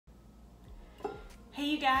Hey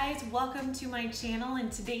you guys, welcome to my channel. In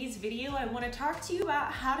today's video, I want to talk to you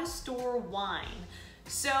about how to store wine.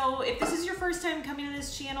 So if this is your first time coming to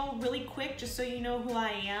this channel, really quick, just so you know who I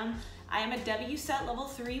am a WSET Level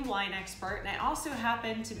 3 wine expert, and I also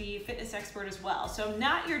happen to be a fitness expert as well. So I'm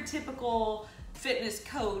not your typical fitness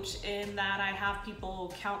coach in that I have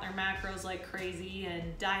people count their macros like crazy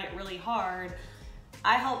and diet really hard.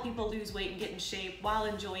 I help people lose weight and get in shape while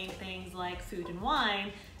enjoying things like food and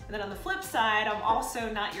wine. And then on the flip side, I'm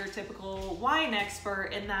also not your typical wine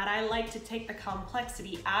expert in that I like to take the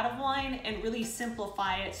complexity out of wine and really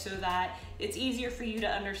simplify it so that it's easier for you to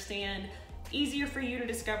understand, easier for you to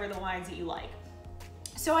discover the wines that you like.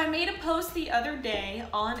 So I made a post the other day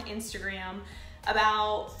on Instagram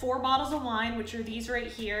about 4 bottles of wine, which are these right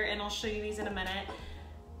here, and I'll show you these in a minute,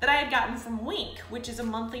 that I had gotten from Winc, which is a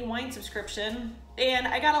monthly wine subscription. And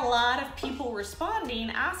I got a lot of people responding,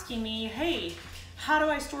 asking me, hey, how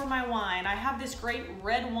do I store my wine? I have this great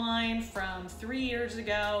red wine from 3 years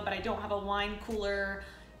ago, but I don't have a wine cooler.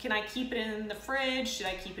 Can I keep it in the fridge? Should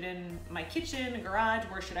I keep it in my kitchen, garage?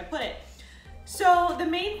 Where should I put it? So the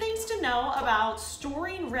main things to know about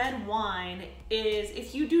storing red wine is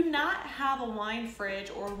if you do not have a wine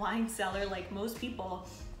fridge or wine cellar like most people,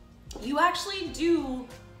 you actually do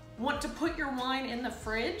want to put your wine in the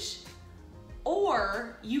fridge,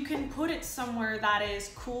 or you can put it somewhere that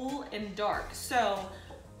is cool and dark. So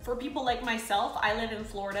for people like myself, I live in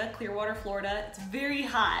Florida, Clearwater, Florida. It's very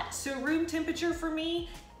hot. So room temperature for me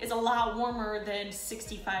is a lot warmer than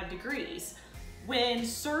 65 degrees. When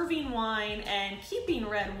serving wine and keeping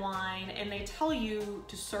red wine, and they tell you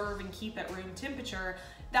to serve and keep at room temperature,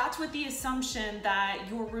 that's with the assumption that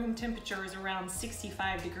your room temperature is around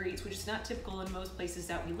 65 degrees, which is not typical in most places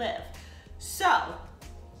that we live. So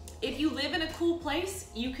if you live in a cool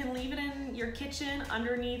place, you can leave it in your kitchen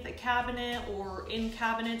underneath a cabinet or in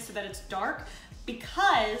cabinets so that it's dark,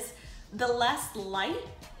 because the less light,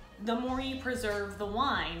 the more you preserve the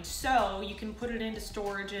wine. So you can put it into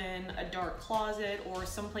storage in a dark closet or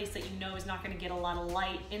someplace that you know is not going to get a lot of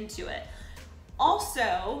light into it.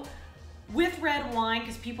 Also, with red wine,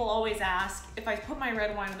 because people always ask, if I put my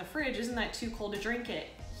red wine in the fridge, isn't that too cold to drink it?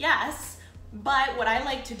 Yes. But what I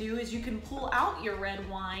like to do is you can pull out your red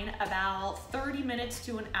wine about 30 minutes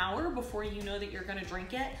to an hour before you know that you're gonna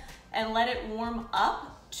drink it, and let it warm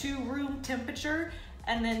up to room temperature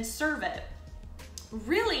and then serve it.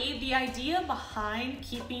 Really, the idea behind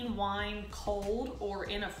keeping wine cold or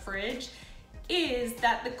in a fridge is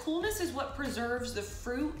that the coolness is what preserves the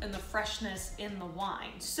fruit and the freshness in the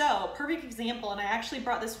wine. So, perfect example, and I actually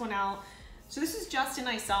brought this one out. So this is Justin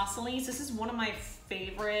Isosceles. This is one of my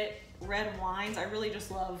favorite red wines. I really just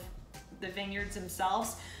love the vineyards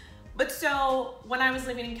themselves. But so when I was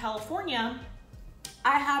living in California,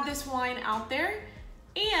 I had this wine out there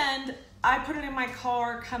and I put it in my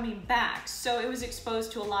car coming back. So it was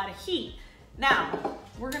exposed to a lot of heat. Now,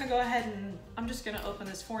 we're gonna go ahead and I'm just gonna open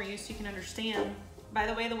this for you so you can understand. By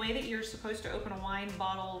the way that you're supposed to open a wine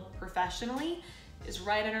bottle professionally is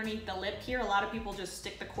right underneath the lip here. A lot of people just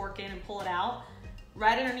stick the cork in and pull it out.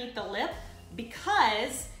 Right underneath the lip,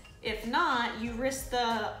 because if not, you risk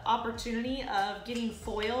the opportunity of getting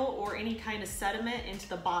foil or any kind of sediment into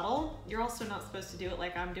the bottle. You're also not supposed to do it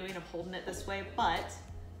like I'm doing of holding it this way, but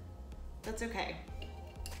that's okay.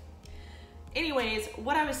 Anyways,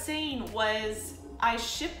 what I was saying was I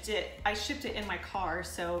shipped it in my car,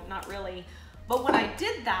 so not really. But when I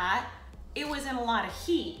did that, it was in a lot of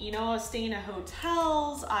heat. You know, I was staying at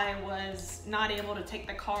hotels. I was not able to take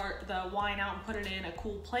the wine out and put it in a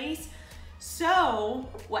cool place. So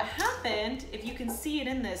what happened, if you can see it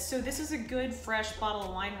in this, so this is a good fresh bottle of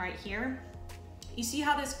wine right here. You see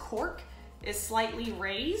how this cork is slightly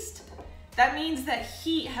raised? That means that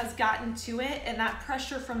heat has gotten to it, and that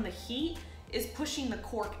pressure from the heat is pushing the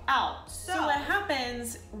cork out. So what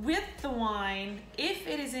happens with the wine, if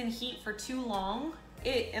it is in heat for too long,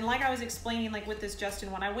 and like I was explaining, like with this Justin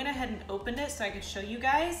one, I went ahead and opened it so I could show you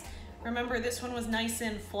guys. Remember, this one was nice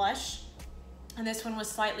and flush, and this one was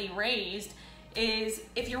slightly raised, is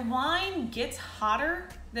if your wine gets hotter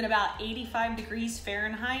than about 85 degrees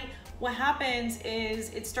Fahrenheit, what happens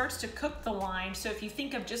is it starts to cook the wine. So if you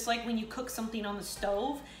think of just like when you cook something on the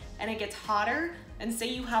stove and it gets hotter, and say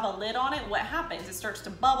you have a lid on it, what happens? It starts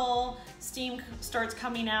to bubble, steam starts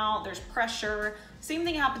coming out, there's pressure. Same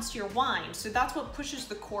thing happens to your wine. So that's what pushes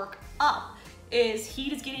the cork up, is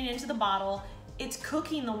heat is getting into the bottle, it's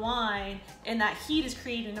cooking the wine, and that heat is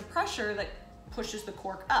creating a pressure that pushes the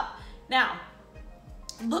cork up. Now,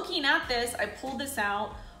 looking at this, I pulled this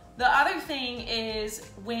out. The other thing is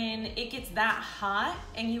when it gets that hot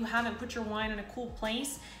and you haven't put your wine in a cool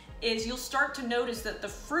place, is you'll start to notice that the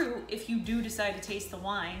fruit, if you do decide to taste the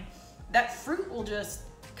wine, that fruit will just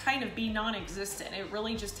kind of be non-existent. It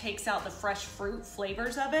really just takes out the fresh fruit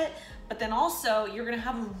flavors of it. But then also you're gonna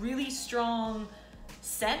have a really strong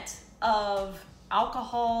scent of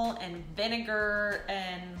alcohol and vinegar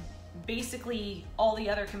and basically all the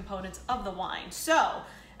other components of the wine. So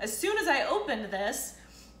as soon as I opened this,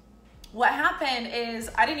 what happened is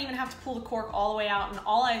I didn't even have to pull the cork all the way out, and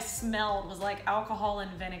all I smelled was like alcohol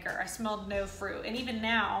and vinegar. I smelled no fruit. And even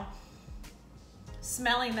now,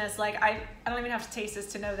 smelling this, like I don't even have to taste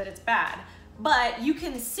this to know that it's bad. But you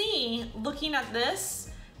can see, looking at this,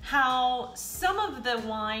 how some of the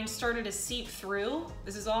wine started to seep through.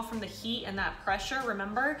 This is all from the heat and that pressure,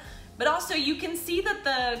 remember? But also you can see that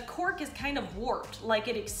the cork is kind of warped, like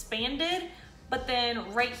it expanded. But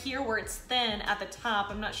then right here where it's thin at the top,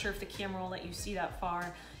 I'm not sure if the camera will let you see that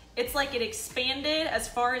far, it's like it expanded as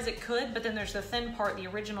far as it could, but then there's the thin part, the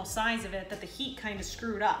original size of it, that the heat kind of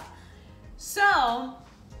screwed up. So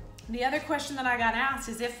the other question that I got asked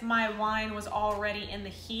is if my wine was already in the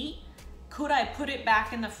heat, could I put it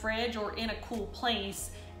back in the fridge or in a cool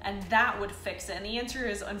place and that would fix it? And the answer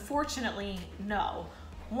is unfortunately no.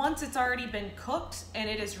 Once it's already been cooked and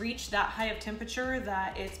it has reached that high of temperature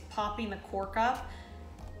that it's popping the cork up,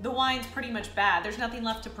 the wine's pretty much bad. There's nothing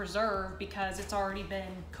left to preserve because it's already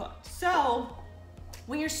been cooked. So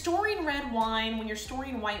when you're storing red wine, when you're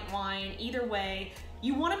storing white wine, either way,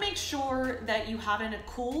 you wanna make sure that you have it in a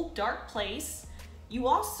cool, dark place. You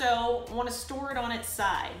also wanna store it on its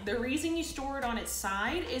side. The reason you store it on its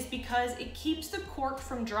side is because it keeps the cork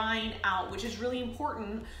from drying out, which is really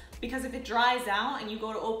important because if it dries out and you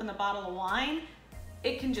go to open the bottle of wine,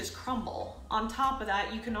 it can just crumble. On top of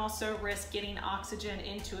that, you can also risk getting oxygen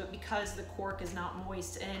into it because the cork is not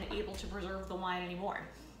moist and able to preserve the wine anymore.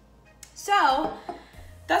 So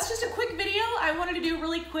that's just a quick video I wanted to do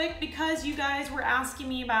really quick because you guys were asking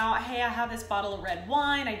me about, hey, I have this bottle of red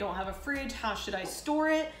wine, I don't have a fridge, how should I store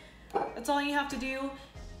it? That's all you have to do.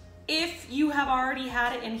 If you have already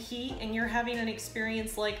had it in heat and you're having an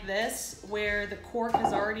experience like this where the cork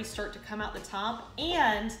has already started to come out the top,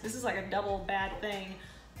 and this is like a double bad thing,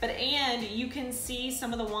 and you can see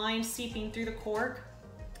some of the wine seeping through the cork,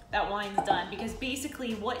 that wine's done. Because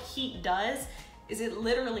basically what heat does is it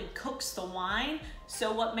literally cooks the wine.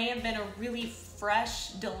 So what may have been a really fresh,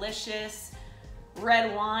 delicious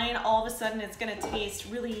red wine, all of a sudden it's gonna taste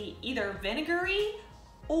really either vinegary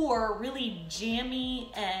or really jammy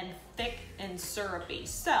and thick and syrupy.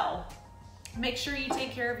 So make sure you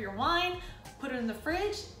take care of your wine, put it in the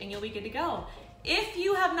fridge, and you'll be good to go. If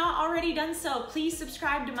you have not already done so, please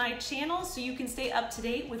subscribe to my channel so you can stay up to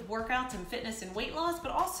date with workouts and fitness and weight loss,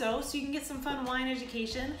 but also so you can get some fun wine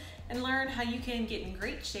education and learn how you can get in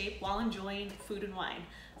great shape while enjoying food and wine.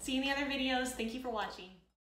 See you in the other videos. Thank you for watching.